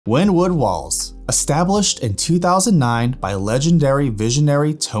Wynwood Walls, established in 2009 by legendary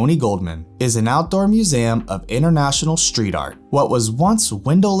visionary Tony Goldman, is an outdoor museum of international street art. What was once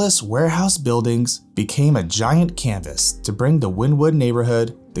windowless warehouse buildings became a giant canvas to bring the Wynwood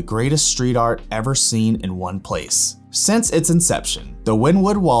neighborhood the greatest street art ever seen in one place. Since its inception, the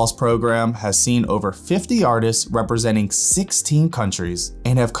Wynwood Walls program has seen over 50 artists representing 16 countries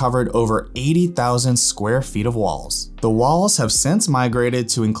and have covered over 80,000 square feet of walls. The walls have since migrated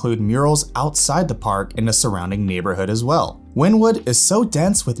to include murals outside the park and the surrounding neighborhood as well. Wynwood is so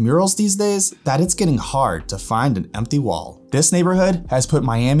dense with murals these days that it's getting hard to find an empty wall. This neighborhood has put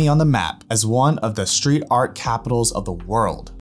Miami on the map as one of the street art capitals of the world.